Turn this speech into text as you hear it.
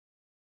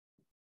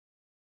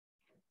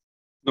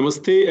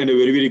Namaste and a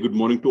very good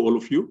morning to all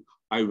of you.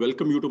 I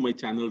welcome you to my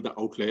channel, The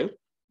Outlier.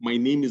 My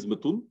name is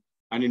Mithun,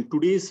 and in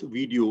today's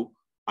video,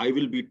 I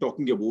will be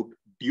talking about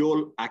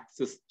dual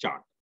axis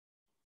chart.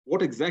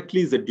 What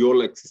exactly is a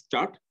dual axis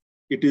chart?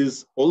 It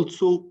is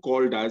also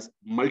called as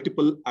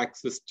multiple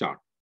axis chart.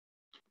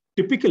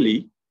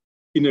 Typically,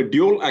 in a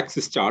dual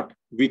axis chart,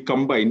 we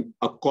combine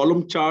a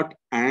column chart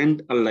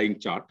and a line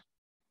chart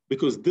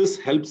because this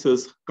helps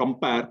us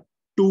compare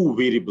two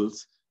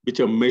variables which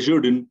are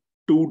measured in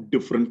two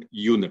different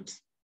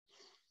units.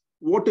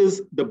 What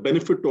is the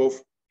benefit of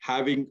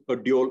having a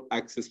dual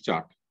axis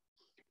chart?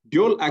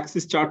 Dual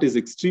axis chart is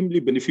extremely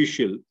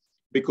beneficial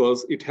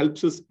because it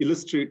helps us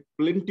illustrate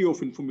plenty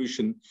of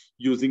information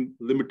using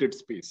limited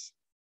space.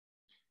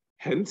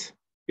 Hence,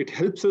 it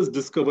helps us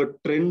discover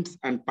trends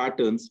and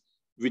patterns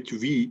which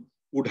we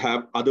would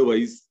have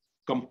otherwise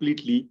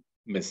completely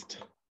missed.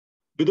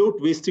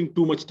 Without wasting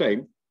too much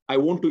time, I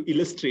want to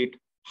illustrate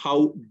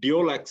how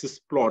dual axis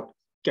plot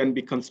can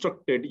be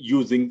constructed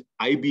using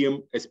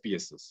IBM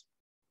SPSS.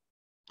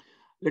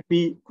 Let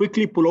me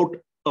quickly pull out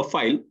a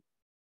file.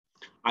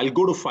 I'll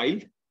go to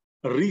File,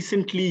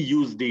 Recently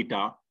Used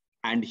Data,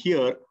 and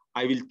here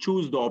I will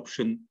choose the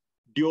option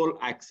Dual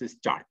Axis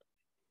Chart.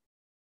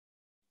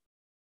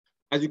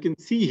 As you can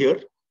see here,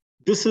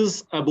 this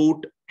is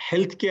about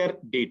healthcare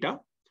data.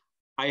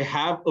 I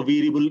have a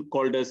variable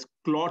called as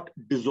clot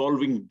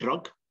dissolving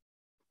drug,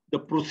 the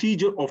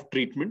procedure of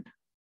treatment,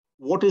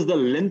 what is the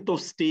length of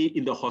stay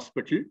in the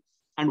hospital,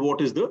 and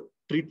what is the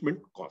treatment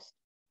cost.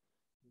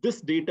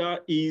 This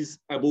data is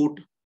about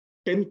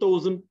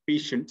 10,000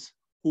 patients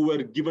who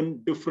were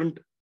given different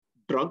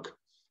drug,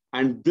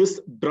 and this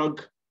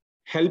drug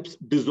helps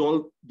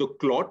dissolve the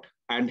clot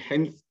and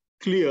hence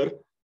clear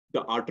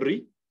the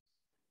artery.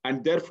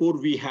 And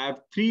therefore, we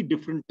have three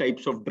different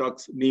types of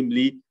drugs,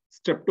 namely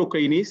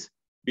streptokinase,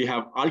 we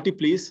have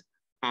altiplase,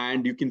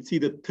 and you can see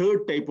the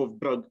third type of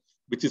drug,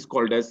 which is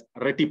called as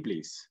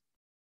retiplase.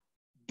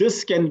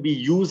 This can be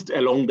used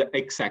along the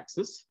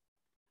x-axis.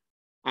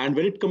 And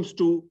when it comes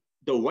to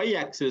the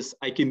y-axis,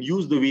 I can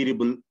use the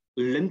variable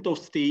length of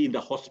stay in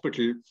the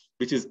hospital,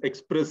 which is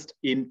expressed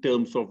in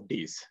terms of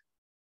days.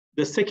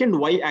 The second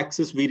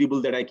y-axis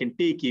variable that I can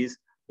take is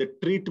the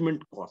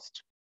treatment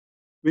cost.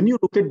 When you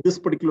look at this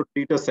particular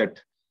data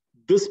set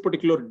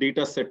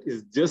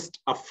is just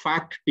a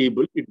fact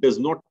table. It does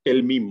not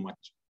tell me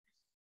much.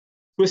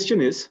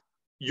 Question is,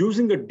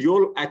 using a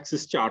dual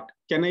axis chart,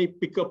 can I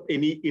pick up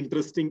any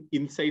interesting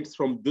insights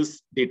from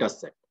this data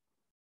set?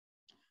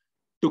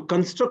 To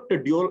construct a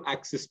dual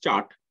axis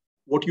chart,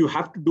 what you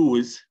have to do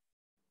is,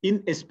 in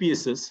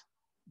SPSS,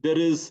 there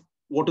is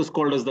what is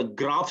called as the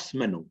graphs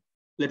menu.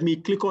 Let me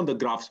click on the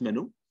graphs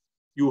menu.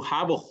 You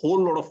have a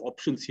whole lot of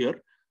options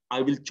here.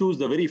 I will choose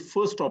the very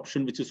first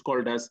option, which is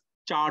called as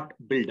chart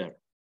builder.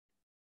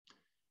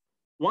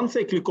 Once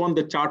I click on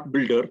the chart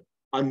builder,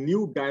 a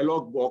new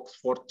dialog box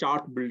for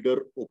chart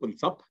builder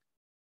opens up.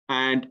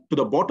 And to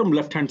the bottom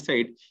left-hand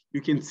side,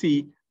 you can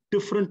see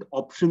different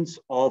options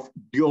of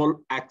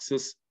dual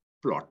axis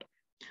plot.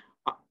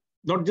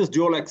 Not just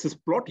dual axis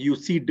plot, you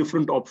see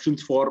different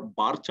options for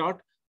bar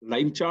chart,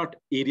 line chart,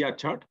 area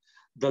chart.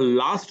 The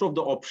last of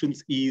the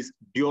options is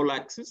dual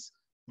axis.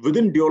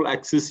 Within dual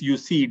axis, you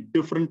see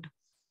different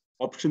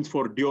options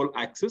for dual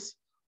axis.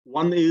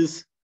 One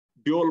is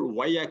dual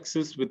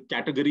y-axis with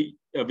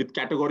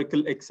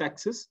categorical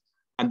x-axis.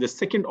 And the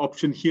second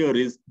option here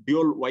is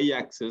dual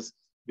y-axis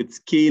with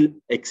scale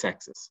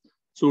x-axis.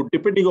 So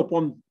depending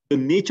upon the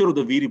nature of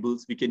the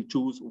variables, we can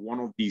choose one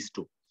of these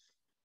two.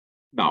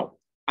 Now,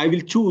 I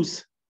will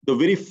choose the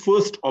very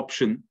first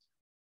option.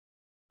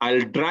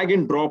 I'll drag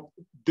and drop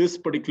this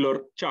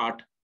particular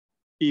chart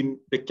in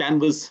the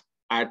canvas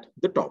at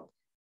the top.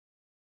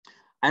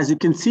 As you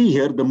can see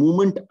here, the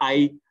moment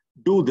I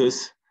do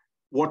this,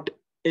 what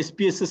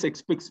SPSS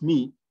expects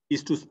me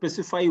is to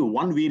specify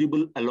one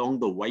variable along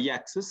the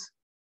y-axis,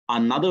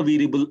 another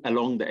variable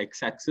along the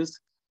x-axis.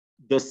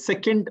 The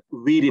second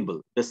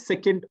variable, the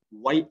second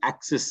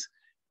y-axis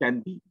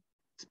can be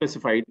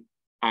specified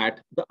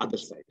at the other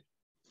side.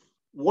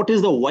 What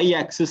is the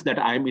y-axis that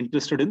I'm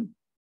interested in?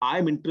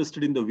 I'm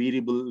interested in the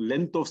variable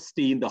length of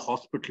stay in the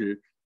hospital,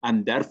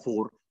 and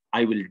therefore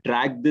I will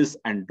drag this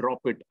and drop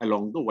it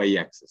along the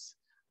y-axis.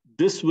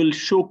 This will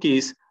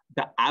showcase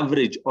the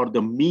average or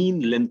the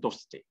mean length of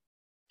stay.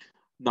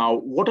 Now,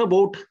 what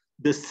about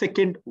the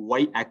second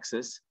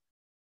y-axis?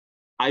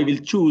 I will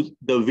choose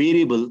the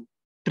variable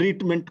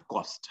treatment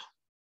cost.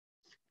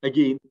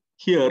 Again,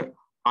 here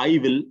I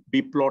will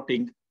be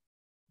plotting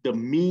the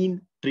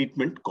mean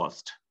treatment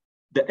cost.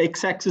 The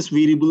x-axis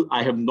variable,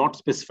 I have not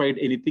specified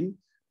anything.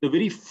 The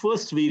very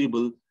first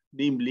variable,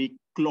 namely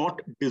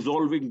clot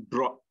dissolving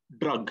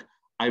drug,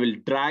 I will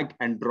drag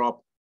and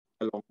drop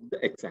along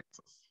the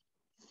x-axis.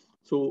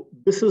 So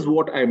this is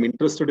what I'm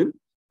interested in.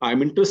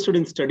 I'm interested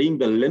in studying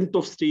the length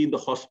of stay in the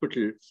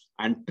hospital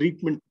and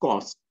treatment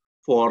cost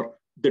for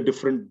the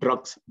different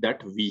drugs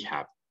that we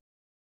have.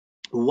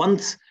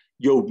 Once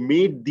you've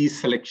made these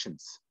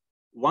selections,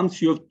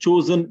 once you have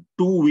chosen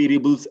two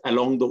variables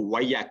along the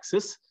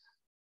y-axis,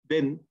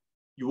 then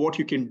what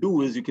you can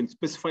do is you can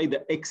specify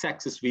the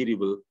x-axis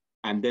variable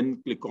and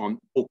then click on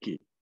OK.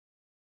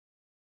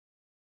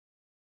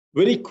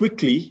 Very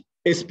quickly,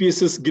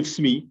 SPSS gives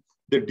me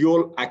the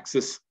dual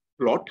axis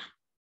plot.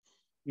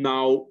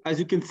 Now, as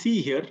you can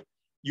see here,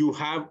 you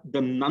have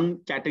the none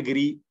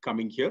category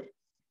coming here.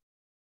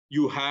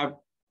 You have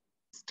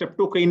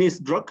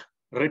streptokinase drug,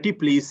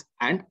 retiplase,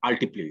 and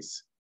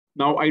altiplase.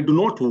 Now, I do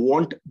not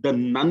want the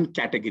none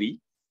category.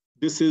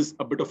 This is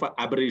a bit of an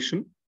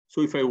aberration.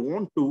 So if I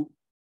want to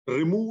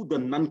remove the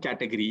none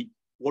category,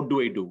 what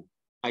do?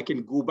 I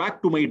can go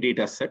back to my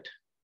data set,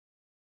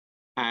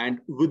 and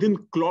within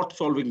clot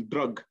solving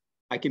drug,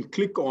 I can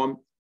click on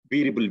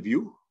variable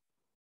view.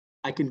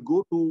 I can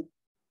go to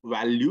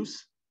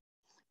values,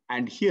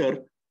 and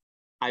here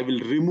I will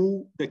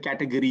remove the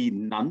category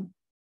none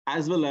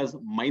as well as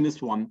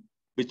 -1,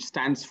 which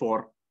stands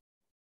for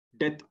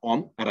death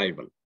on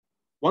arrival.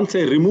 Once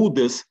I remove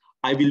this,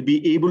 I will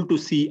be able to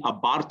see a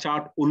bar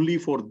chart only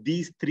for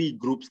these three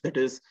groups, that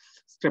is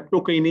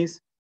streptokinase,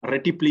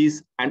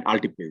 retiplase, and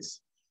altiplase.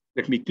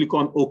 Let me click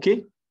on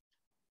OK.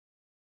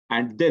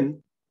 And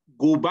then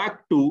go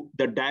back to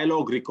the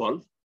dialog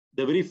recall.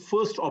 The very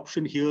first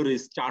option here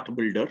is chart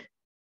builder.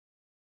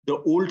 The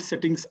old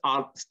settings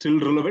are still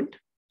relevant.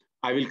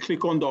 I will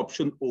click on the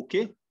option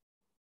OK.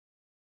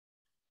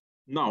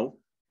 Now,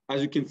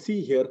 as you can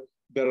see here,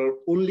 there are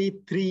only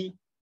 3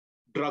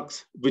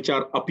 drugs which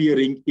are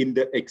appearing in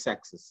the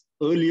x-axis.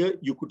 Earlier,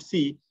 you could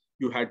see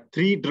you had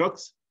 3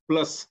 drugs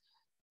plus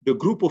the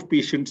group of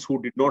patients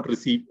who did not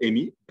receive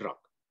any drug.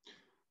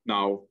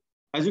 Now,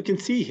 as you can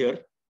see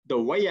here, the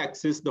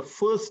y-axis, the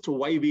first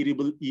y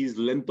variable is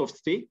length of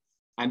stay,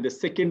 and the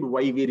second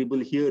y variable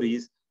here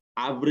is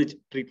average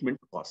treatment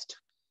cost.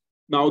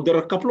 Now, there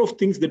are a couple of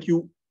things that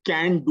you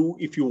can do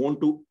if you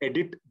want to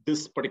edit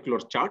this particular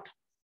chart.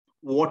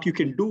 What you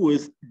can do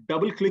is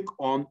double-click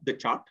on the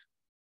chart.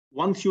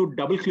 Once you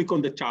double-click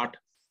on the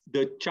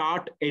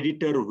chart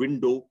editor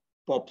window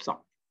pops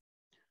up.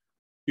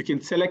 You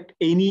can select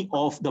any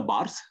of the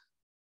bars,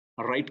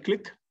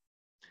 right-click,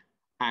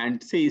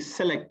 and say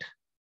select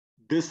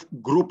this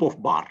group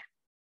of bar.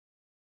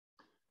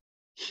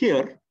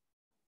 Here,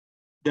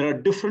 there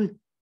are different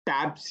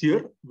tabs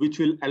here which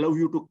will allow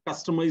you to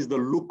customize the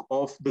look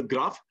of the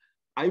graph.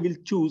 I will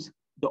choose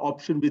the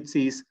option which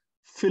says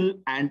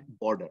fill and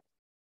border.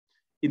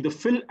 In the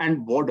fill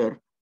and border,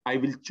 I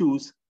will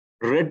choose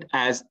red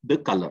as the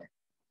color.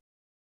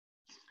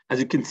 As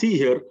you can see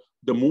here,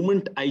 the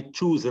moment I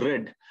choose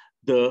red,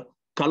 the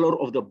color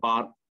of the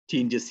bar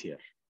changes here.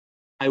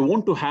 I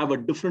want to have a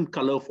different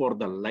color for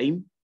the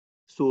line.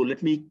 So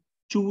let me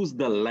choose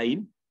the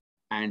line,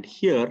 and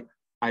here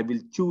I will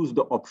choose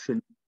the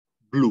option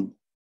blue.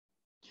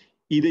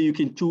 Either you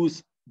can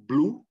choose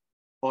blue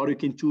or you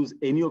can choose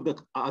any of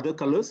the other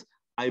colors.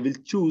 I will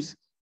choose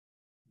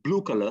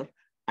blue color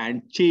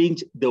and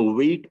change the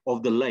weight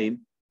of the line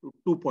to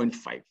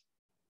 2.5.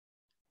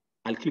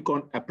 I'll click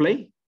on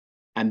apply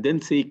and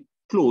then say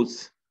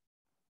close.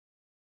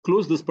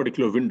 Close this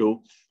particular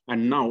window,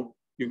 and now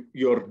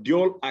your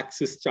dual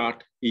axis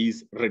chart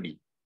is ready.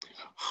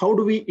 How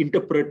do we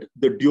interpret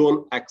the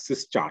dual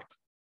axis chart?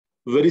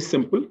 Very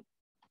simple.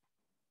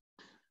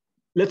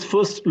 Let's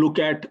first look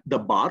at the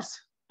bars,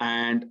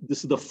 and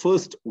this is the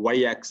first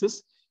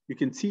y-axis. You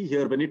can see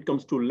here when it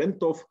comes to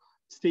length of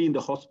stay in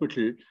the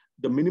hospital,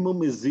 the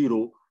minimum is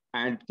 0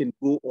 and can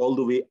go all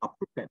the way up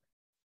to 10.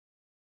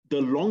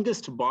 The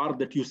longest bar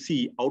that you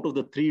see out of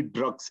the 3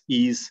 drugs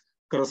is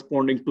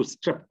corresponding to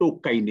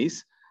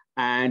streptokinase,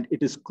 and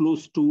it is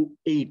close to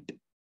 8.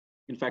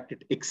 In fact,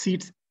 it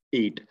exceeds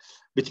 8,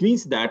 which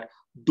means that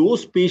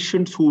those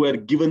patients who were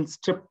given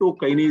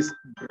streptokinase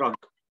drug,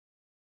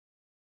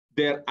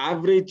 their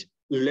average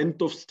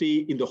length of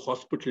stay in the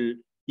hospital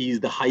is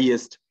the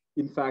highest.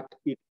 In fact,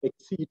 it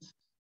exceeds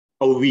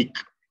a week.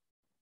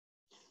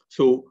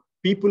 So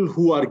people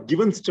who are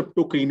given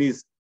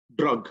streptokinase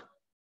drug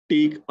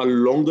take a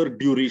longer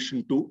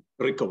duration to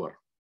recover.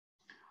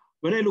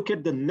 When I look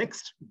at the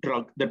next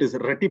drug, that is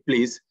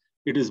retiplase,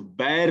 it is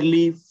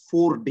barely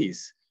 4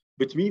 days,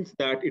 which means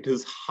that it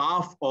is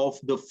half of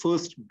the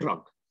first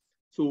drug.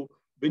 So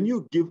when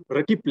you give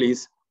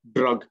retiplase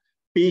drug,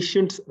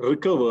 patients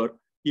recover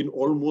in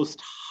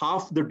almost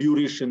half the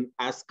duration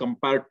as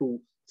compared to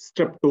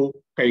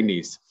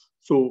streptokinase.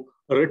 So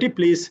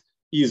retiplase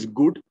is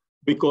good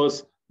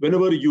because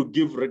whenever you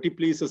give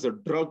retiplase as a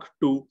drug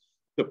to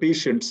the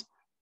patients,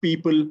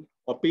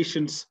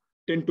 patients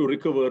tend to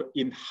recover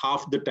in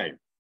half the time.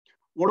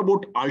 What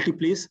about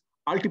altiplase?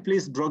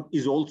 Altiplase drug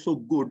is also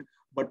good,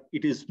 but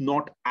it is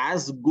not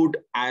as good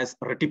as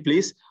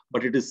retiplase,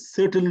 but it is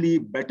certainly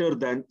better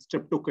than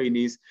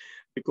streptokinase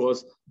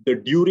because the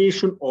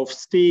duration of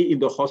stay in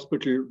the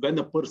hospital when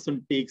a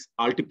person takes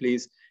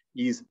altiplase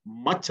is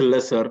much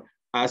lesser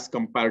as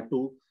compared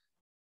to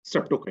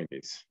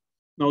streptokinase.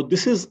 Now,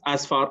 this is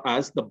as far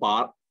as the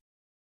bar,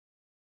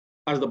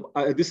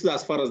 this is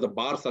as far as the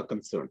bars are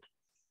concerned.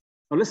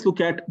 Now let's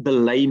look at the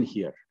line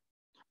here.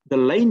 The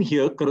line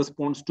here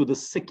corresponds to the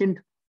second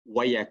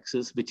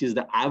y-axis, which is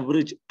the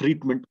average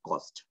treatment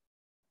cost.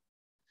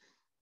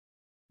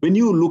 When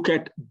you look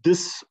at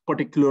this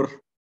particular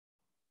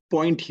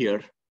point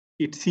here,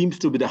 it seems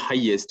to be the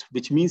highest,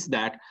 which means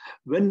that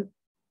when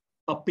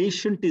a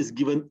patient is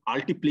given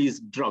alteplase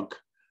drug,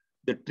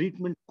 the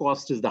treatment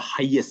cost is the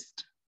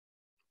highest,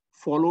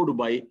 followed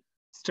by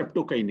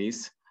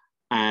streptokinase.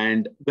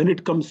 And when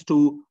it comes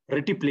to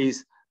retiplase,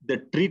 the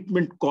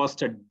treatment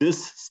cost at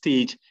this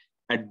stage,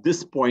 at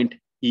this point,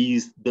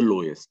 is the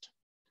lowest.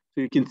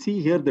 So you can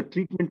see here the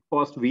treatment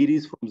cost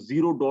varies from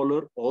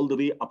 $0 all the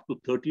way up to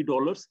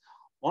 $30.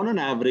 On an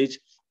average,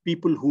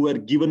 people who are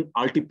given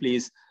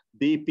alteplase,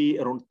 they pay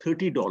around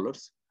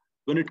 $30.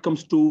 When it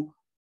comes to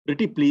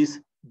retiplase,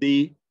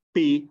 they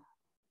pay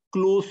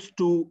close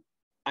to,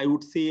 I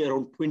would say,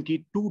 around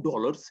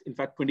 $22, in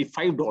fact,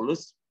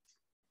 $25,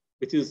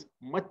 which is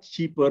much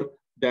cheaper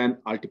than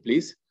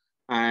alteplase.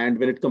 And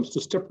when it comes to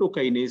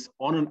streptokinase,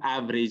 on an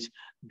average,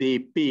 they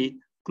pay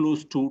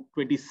close to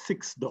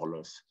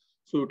 $26.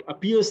 So it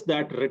appears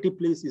that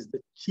retiplase is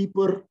the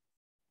cheaper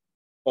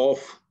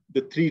of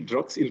the three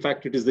drugs. In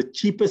fact, it is the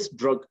cheapest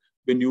drug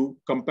when you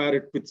compare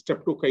it with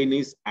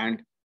streptokinase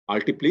and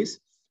alteplase.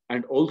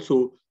 And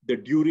also the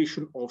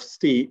duration of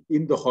stay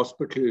in the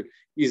hospital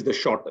is the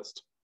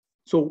shortest.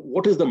 So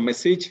what is the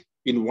message?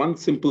 In one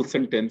simple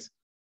sentence,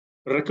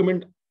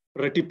 recommend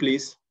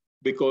retiplase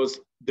because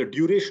the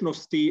duration of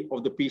stay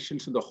of the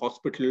patients in the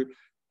hospital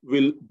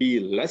will be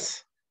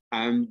less,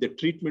 and the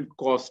treatment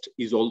cost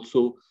is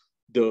also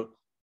the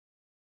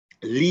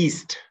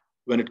least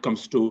when it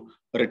comes to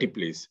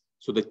retiplase.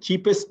 So the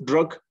cheapest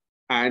drug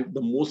and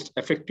the most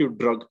effective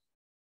drug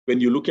when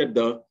you look at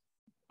the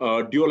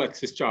dual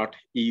axis chart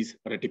is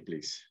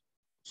retiplase.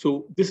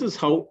 So this is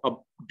how a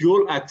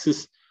dual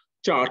axis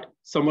chart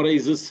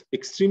summarizes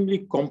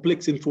extremely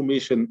complex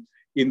information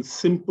in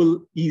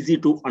simple, easy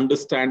to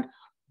understand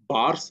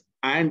bars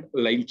and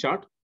line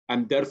chart.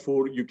 And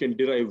therefore you can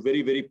derive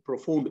very, very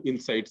profound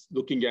insights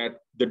looking at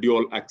the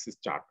dual axis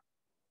chart.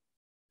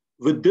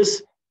 With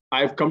this,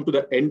 I've come to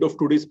the end of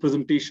today's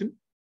presentation.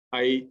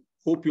 I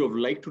hope you have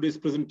liked today's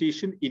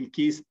presentation. In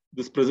case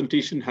this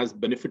presentation has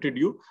benefited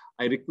you,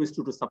 I request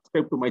you to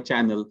subscribe to my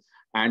channel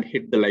and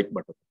hit the like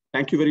button.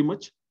 Thank you very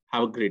much.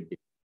 Have a great day.